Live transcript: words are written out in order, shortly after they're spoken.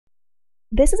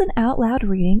This is an out loud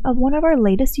reading of one of our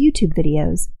latest YouTube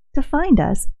videos. To find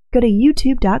us, go to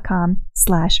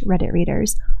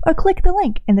youtube.com/redditreaders or click the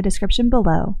link in the description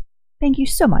below. Thank you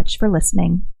so much for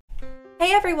listening.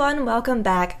 Hey everyone, welcome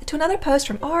back to another post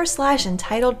from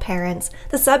r/entitled parents,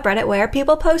 the subreddit where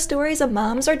people post stories of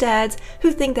moms or dads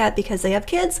who think that because they have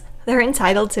kids, they're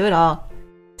entitled to it all.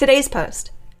 Today's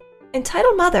post.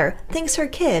 Entitled mother thinks her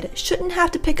kid shouldn't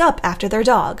have to pick up after their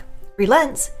dog,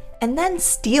 relents, and then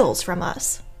steals from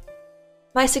us.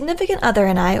 My significant other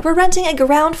and I were renting a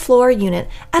ground floor unit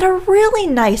at a really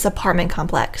nice apartment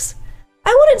complex.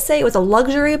 I wouldn't say it was a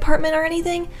luxury apartment or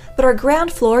anything, but our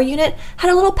ground floor unit had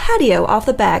a little patio off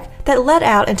the back that led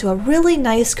out into a really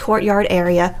nice courtyard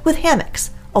area with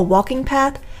hammocks, a walking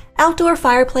path, outdoor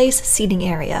fireplace, seating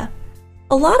area.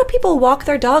 A lot of people walk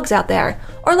their dogs out there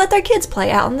or let their kids play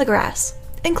out in the grass,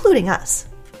 including us.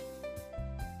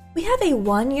 We have a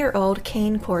 1-year-old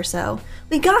Cane Corso.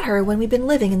 We got her when we'd been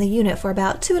living in the unit for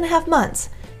about 2.5 months,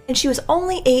 and she was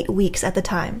only 8 weeks at the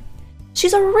time.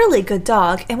 She's a really good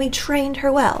dog, and we trained her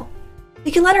well.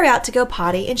 We could let her out to go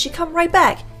potty, and she'd come right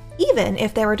back, even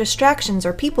if there were distractions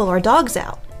or people or dogs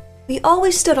out. We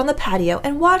always stood on the patio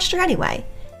and watched her anyway,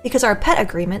 because our pet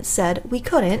agreement said we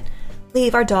couldn't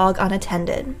leave our dog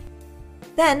unattended.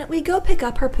 Then we'd go pick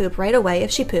up her poop right away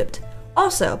if she pooped.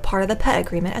 Also part of the pet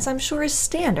agreement, as I'm sure is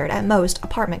standard at most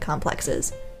apartment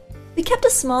complexes. We kept a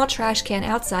small trash can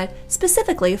outside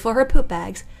specifically for her poop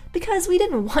bags because we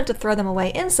didn't want to throw them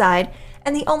away inside,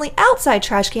 and the only outside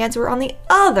trash cans were on the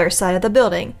other side of the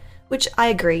building, which I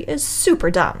agree is super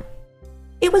dumb.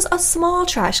 It was a small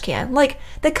trash can, like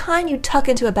the kind you tuck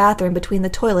into a bathroom between the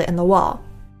toilet and the wall.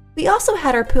 We also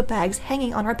had our poop bags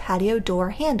hanging on our patio door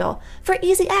handle for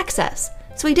easy access,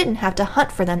 so we didn't have to hunt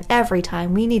for them every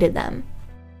time we needed them.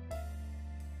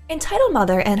 Entitled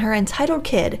mother and her entitled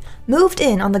kid moved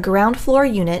in on the ground floor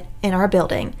unit in our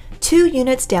building, 2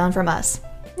 units down from us.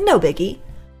 No biggie.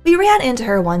 We ran into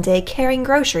her one day carrying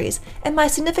groceries, and my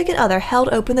significant other held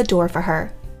open the door for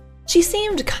her. She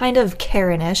seemed kind of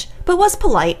Karen-ish, but was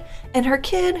polite, and her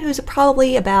kid, who's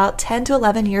probably about 10 to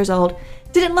 11 years old,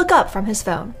 didn't look up from his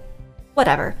phone.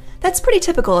 Whatever, that's pretty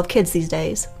typical of kids these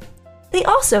days. They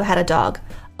also had a dog,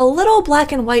 a little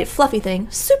black and white fluffy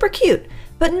thing, super cute,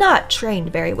 but not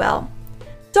trained very well.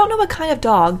 Don't know what kind of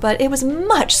dog, but it was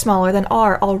much smaller than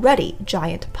our already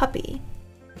giant puppy.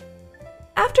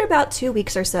 After about 2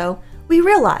 weeks or so, we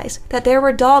realized that there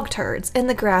were dog turds in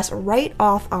the grass right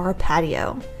off our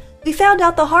patio. We found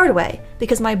out the hard way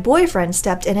because my boyfriend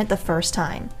stepped in it the first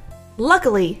time.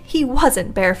 Luckily, he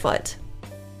wasn't barefoot.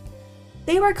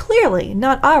 They were clearly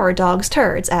not our dog's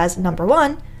turds, as number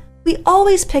 1, we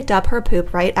always picked up her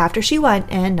poop right after she went,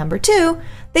 and number 2,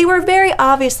 they were very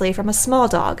obviously from a small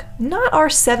dog, not our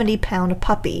 70-pound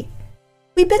puppy.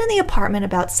 We'd been in the apartment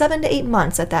about 7 to 8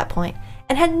 months at that point,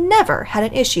 and had never had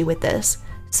an issue with this,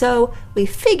 so we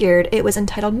figured it was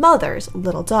entitled mother's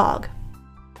little dog.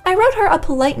 I wrote her a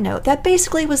polite note that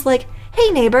basically was like, "Hey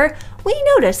neighbor, we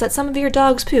noticed that some of your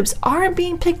dog's poops aren't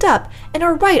being picked up and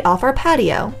are right off our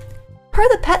patio. Per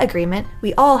the pet agreement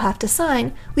we all have to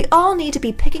sign, we all need to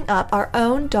be picking up our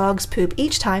own dog's poop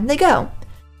each time they go.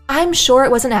 I'm sure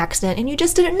it was an accident and you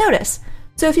just didn't notice,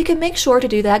 so if you can make sure to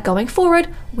do that going forward,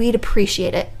 we'd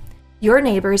appreciate it. Your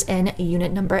neighbors in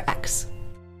unit number X."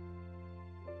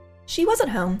 She wasn't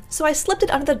home, so I slipped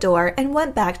it under the door and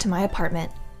went back to my apartment.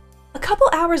 A couple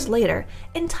hours later,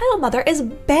 entitled mother is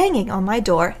banging on my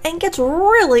door and gets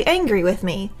really angry with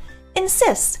me.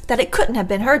 Insists that it couldn't have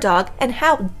been her dog, and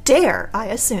how dare I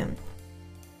assume.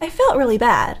 I felt really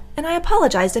bad, and I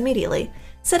apologized immediately,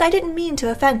 said I didn't mean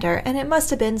to offend her and it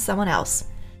must have been someone else.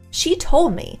 She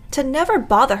told me to never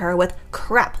bother her with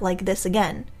crap like this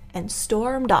again, and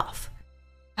stormed off.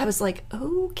 I was like,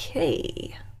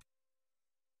 okay.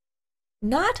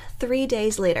 Not 3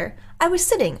 days later, I was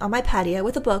sitting on my patio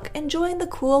with a book enjoying the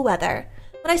cool weather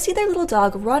when I see their little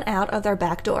dog run out of their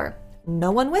back door.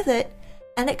 No one with it,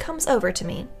 and it comes over to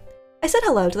me. I said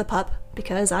hello to the pup,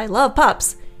 because I love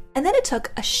pups, and then it took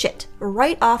a shit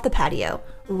right off the patio,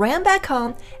 ran back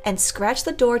home, and scratched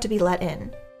the door to be let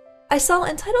in. I saw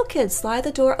entitled kid slide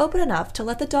the door open enough to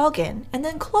let the dog in, and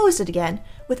then closed it again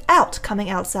without coming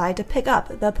outside to pick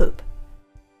up the poop.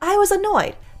 I was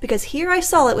annoyed, because here I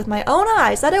saw it with my own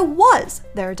eyes that it was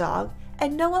their dog,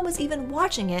 and no one was even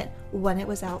watching it when it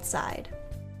was outside.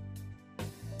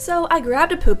 So I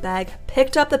grabbed a poop bag,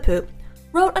 picked up the poop,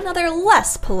 wrote another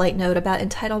less polite note about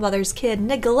entitled mother's kid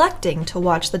neglecting to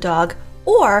watch the dog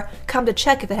or come to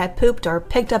check if it had pooped or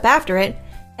picked up after it,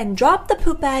 and dropped the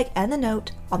poop bag and the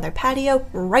note on their patio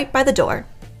right by the door.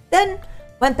 Then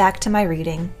went back to my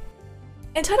reading.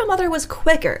 Entitled mother was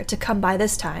quicker to come by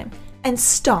this time, and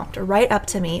stomped right up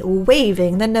to me,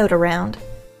 waving the note around.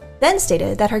 Then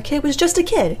stated that her kid was just a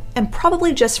kid and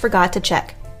probably just forgot to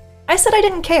check. I said I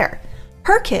didn't care.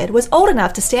 Her kid was old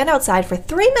enough to stand outside for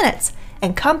 3 minutes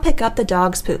and come pick up the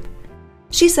dog's poop.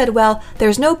 She said, well,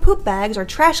 there's no poop bags or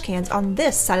trash cans on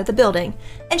this side of the building,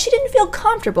 and she didn't feel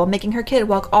comfortable making her kid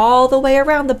walk all the way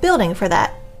around the building for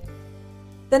that.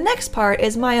 The next part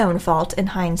is my own fault in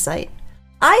hindsight.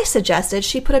 I suggested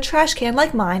she put a trash can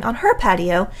like mine on her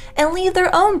patio and leave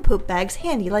their own poop bags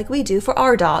handy like we do for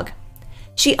our dog.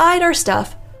 She eyed our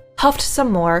stuff, huffed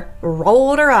some more,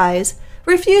 rolled her eyes,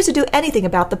 refused to do anything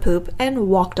about the poop, and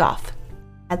walked off.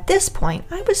 At this point,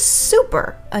 I was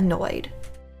super annoyed.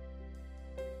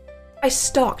 I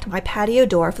stalked my patio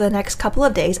door for the next couple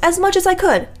of days as much as I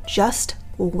could, just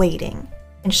waiting.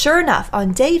 And sure enough,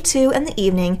 on day 2 in the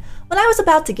evening, when I was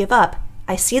about to give up,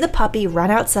 I see the puppy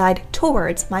run outside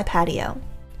towards my patio.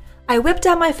 I whipped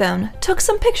out my phone, took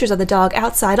some pictures of the dog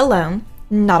outside alone,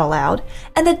 not allowed,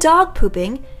 and the dog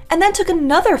pooping, and then took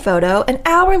another photo an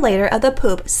hour later of the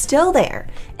poop still there,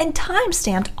 and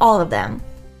time-stamped all of them.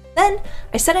 Then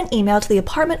I sent an email to the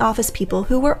apartment office people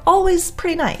who were always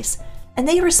pretty nice, and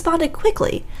they responded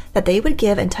quickly that they would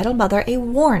give Entitled Mother a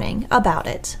warning about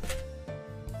it.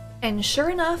 And sure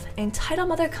enough, Entitled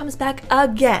Mother comes back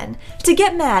again to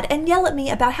get mad and yell at me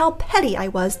about how petty I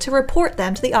was to report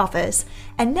them to the office,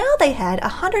 and now they had a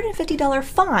 $150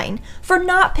 fine for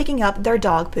not picking up their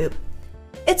dog poop.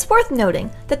 It's worth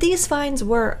noting that these fines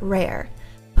were rare.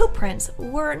 Poop prints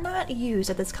were not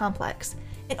used at this complex.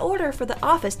 In order for the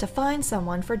office to fine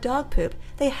someone for dog poop,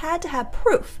 they had to have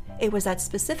proof it was that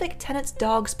specific tenant's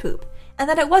dog's poop, and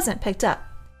that it wasn't picked up.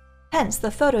 Hence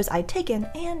the photos I'd taken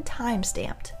and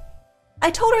time-stamped.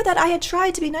 I told her that I had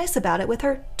tried to be nice about it with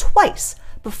her twice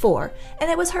before, and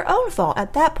it was her own fault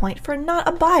at that point for not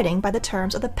abiding by the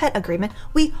terms of the pet agreement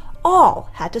we all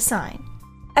had to sign.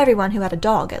 Everyone who had a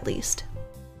dog, at least.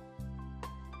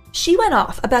 She went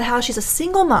off about how she's a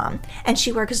single mom and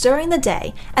she works during the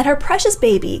day and her precious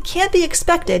baby can't be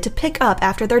expected to pick up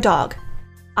after their dog.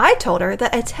 I told her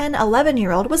that a 10,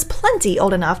 11-year-old was plenty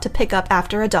old enough to pick up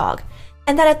after a dog,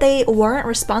 and that if they weren't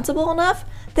responsible enough,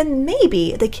 then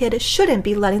maybe the kid shouldn't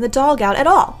be letting the dog out at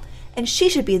all, and she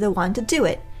should be the one to do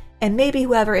it, and maybe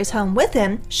whoever is home with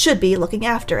him should be looking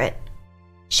after it.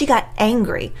 She got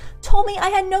angry, told me I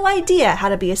had no idea how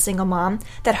to be a single mom,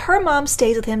 that her mom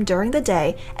stays with him during the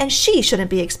day, and she shouldn't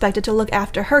be expected to look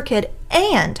after her kid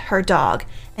and her dog,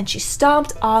 and she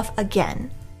stomped off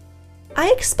again.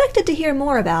 I expected to hear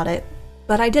more about it,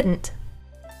 but I didn't.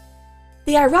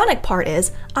 The ironic part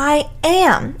is, I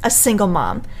am a single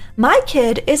mom. My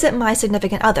kid isn't my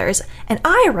significant other's, and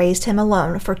I raised him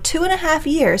alone for 2.5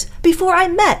 years before I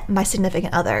met my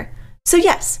significant other. So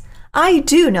yes, I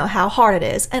do know how hard it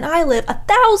is, and I live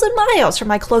 1,000 miles from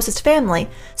my closest family,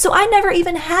 so I never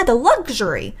even had the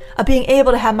luxury of being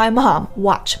able to have my mom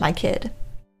watch my kid.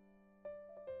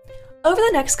 Over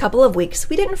the next couple of weeks,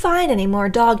 we didn't find any more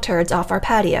dog turds off our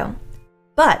patio.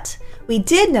 But we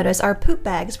did notice our poop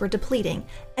bags were depleting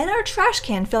and our trash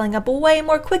can filling up way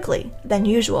more quickly than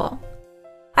usual.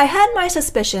 I had my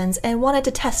suspicions and wanted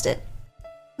to test it.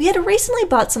 We had recently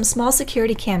bought some small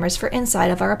security cameras for inside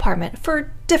of our apartment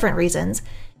for different reasons,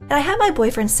 and I had my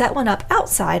boyfriend set one up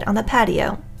outside on the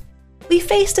patio. We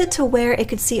faced it to where it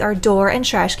could see our door and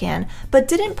trash can, but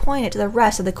didn't point it to the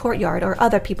rest of the courtyard or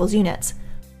other people's units.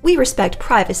 We respect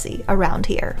privacy around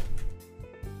here.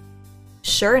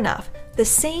 Sure enough, the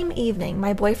same evening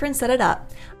my boyfriend set it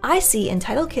up, I see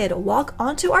Entitled Kid walk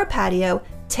onto our patio,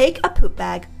 take a poop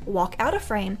bag, walk out of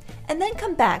frame, and then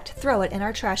come back to throw it in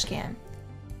our trash can.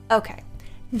 Okay,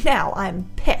 now I'm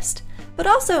pissed, but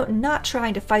also not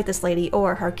trying to fight this lady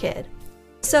or her kid.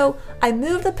 So I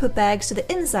moved the poop bags to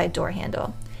the inside door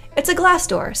handle. It's a glass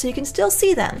door, so you can still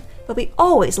see them, but we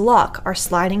always lock our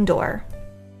sliding door.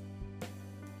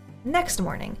 Next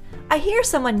morning, I hear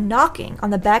someone knocking on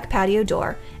the back patio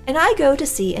door, and I go to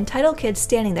see Entitled Kid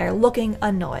standing there looking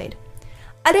annoyed.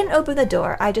 I didn't open the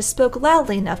door, I just spoke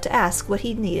loudly enough to ask what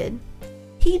he needed.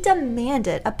 He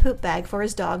demanded a poop bag for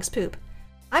his dog's poop.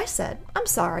 I said, I'm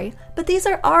sorry, but these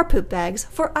are our poop bags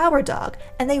for our dog,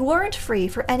 and they weren't free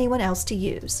for anyone else to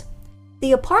use.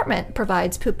 The apartment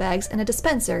provides poop bags in a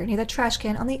dispenser near the trash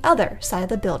can on the other side of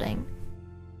the building.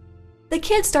 The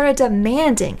kid started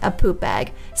demanding a poop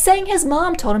bag, saying his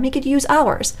mom told him he could use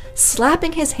ours,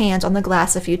 slapping his hands on the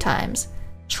glass a few times.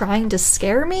 Trying to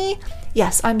scare me?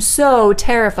 Yes, I'm so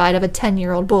terrified of a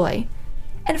 10-year-old boy.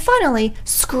 And finally,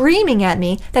 screaming at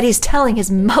me that he's telling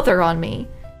his mother on me.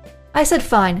 I said,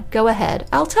 fine, go ahead,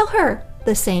 I'll tell her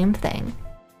the same thing.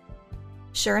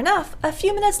 Sure enough, a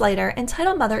few minutes later,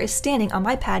 entitled mother is standing on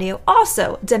my patio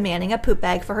also demanding a poop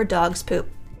bag for her dog's poop.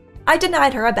 I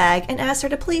denied her a bag and asked her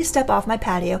to please step off my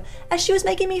patio as she was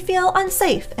making me feel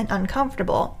unsafe and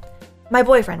uncomfortable. My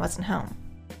boyfriend wasn't home.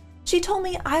 She told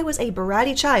me I was a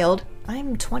bratty child,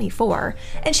 I'm 24,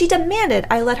 and she demanded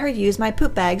I let her use my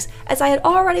poop bags as I had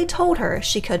already told her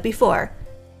she could before.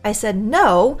 I said,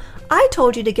 no, I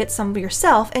told you to get some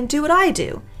yourself and do what I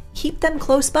do. Keep them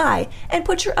close by and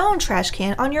put your own trash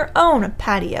can on your own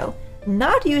patio.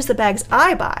 Not use the bags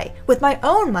I buy with my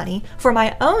own money for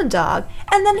my own dog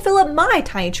and then fill up my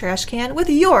tiny trash can with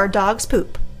your dog's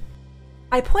poop.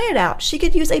 I pointed out she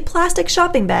could use a plastic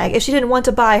shopping bag if she didn't want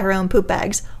to buy her own poop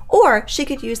bags, or she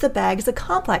could use the bags the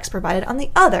complex provided on the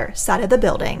other side of the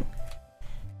building.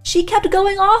 She kept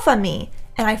going off on me,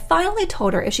 and I finally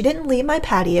told her if she didn't leave my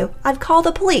patio, I'd call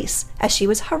the police as she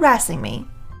was harassing me.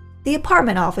 The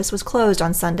apartment office was closed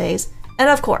on Sundays, and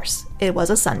of course, it was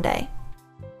a Sunday.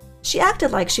 She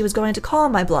acted like she was going to call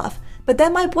my bluff, but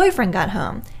then my boyfriend got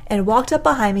home and walked up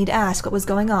behind me to ask what was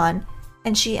going on,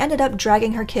 and she ended up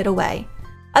dragging her kid away.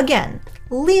 Again,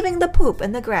 leaving the poop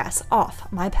in the grass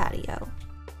off my patio.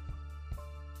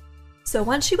 So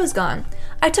once she was gone,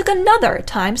 I took another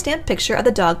time-stamped picture of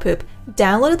the dog poop,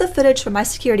 downloaded the footage from my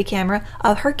security camera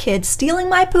of her kids stealing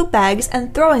my poop bags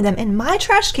and throwing them in my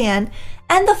trash can,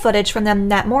 and the footage from them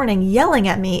that morning yelling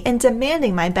at me and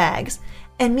demanding my bags,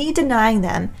 and me denying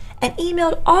them, and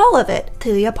emailed all of it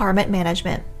to the apartment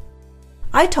management.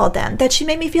 I told them that she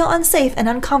made me feel unsafe and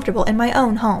uncomfortable in my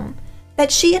own home,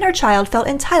 that she and her child felt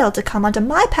entitled to come onto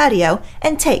my patio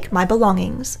and take my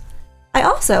belongings. I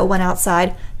also went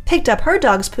outside, picked up her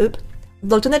dog's poop,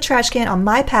 looked in the trash can on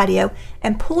my patio,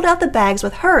 and pulled out the bags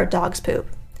with her dog's poop.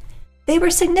 They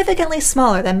were significantly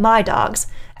smaller than my dog's,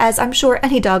 as I'm sure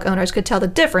any dog owners could tell the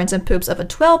difference in poops of a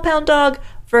 12-pound dog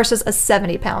versus a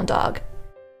 70-pound dog.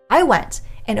 I went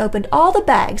and opened all the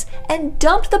bags and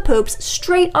dumped the poops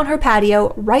straight on her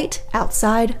patio right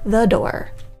outside the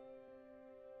door.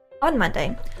 On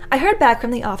Monday, I heard back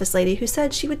from the office lady who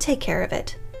said she would take care of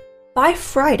it. By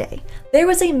Friday, there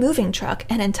was a moving truck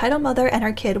and entitled mother and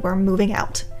her kid were moving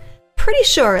out. Pretty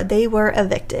sure they were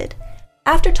evicted.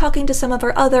 After talking to some of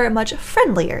our other much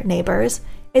friendlier neighbors,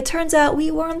 it turns out we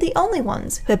weren't the only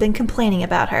ones who had been complaining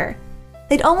about her.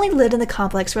 They'd only lived in the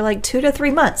complex for like 2 to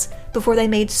 3 months before they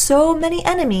made so many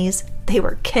enemies they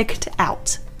were kicked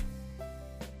out.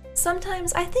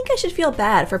 Sometimes I think I should feel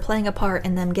bad for playing a part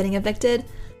in them getting evicted,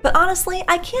 but honestly,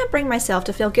 I can't bring myself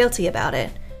to feel guilty about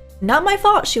it. Not my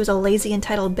fault she was a lazy,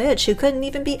 entitled bitch who couldn't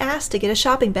even be asked to get a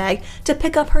shopping bag to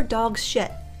pick up her dog's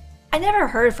shit. I never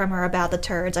heard from her about the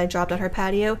turds I dropped on her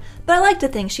patio, but I like to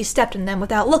think she stepped in them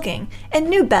without looking and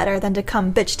knew better than to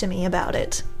come bitch to me about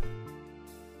it.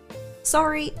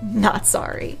 Sorry, not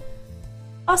sorry.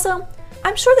 Also,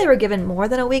 I'm sure they were given more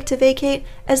than a week to vacate,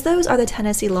 as those are the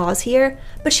Tennessee laws here,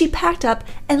 but she packed up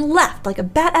and left like a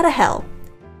bat out of hell.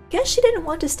 Guess she didn't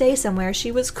want to stay somewhere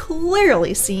she was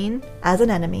clearly seen as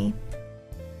an enemy.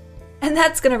 And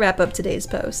that's gonna wrap up today's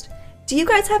post. Do you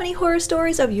guys have any horror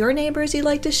stories of your neighbors you'd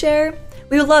like to share?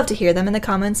 We would love to hear them in the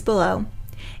comments below.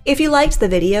 If you liked the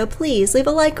video, please leave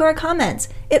a like or a comment.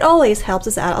 It always helps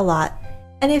us out a lot.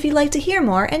 And if you'd like to hear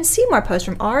more and see more posts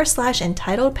from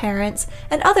r/entitled parents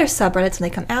and other subreddits when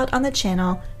they come out on the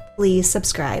channel, please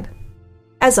subscribe.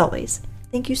 As always,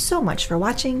 thank you so much for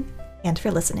watching and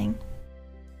for listening.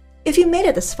 If you made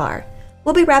it this far,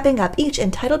 we'll be wrapping up each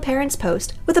Entitled Parents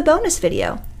post with a bonus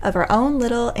video of our own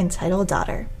little entitled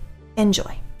daughter.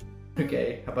 Enjoy.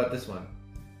 Okay, how about this one?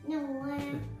 No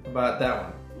way. How about that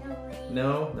one? No way.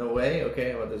 No? No way?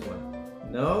 Okay, how about this one?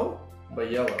 No? How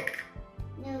about yellow?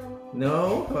 No.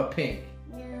 No? How about pink?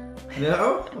 No.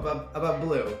 No? How about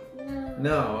blue? No.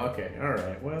 No, okay,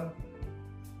 alright, well,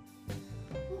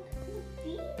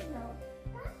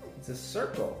 it's a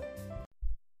circle.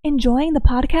 Enjoying the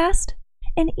podcast?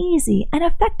 An easy and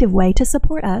effective way to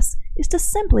support us is to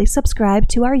simply subscribe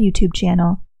to our YouTube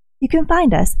channel. You can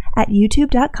find us at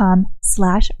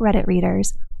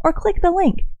youtube.com/redditreaders or click the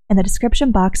link in the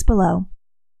description box below.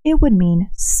 It would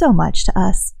mean so much to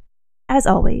us. As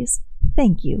always,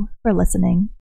 thank you for listening.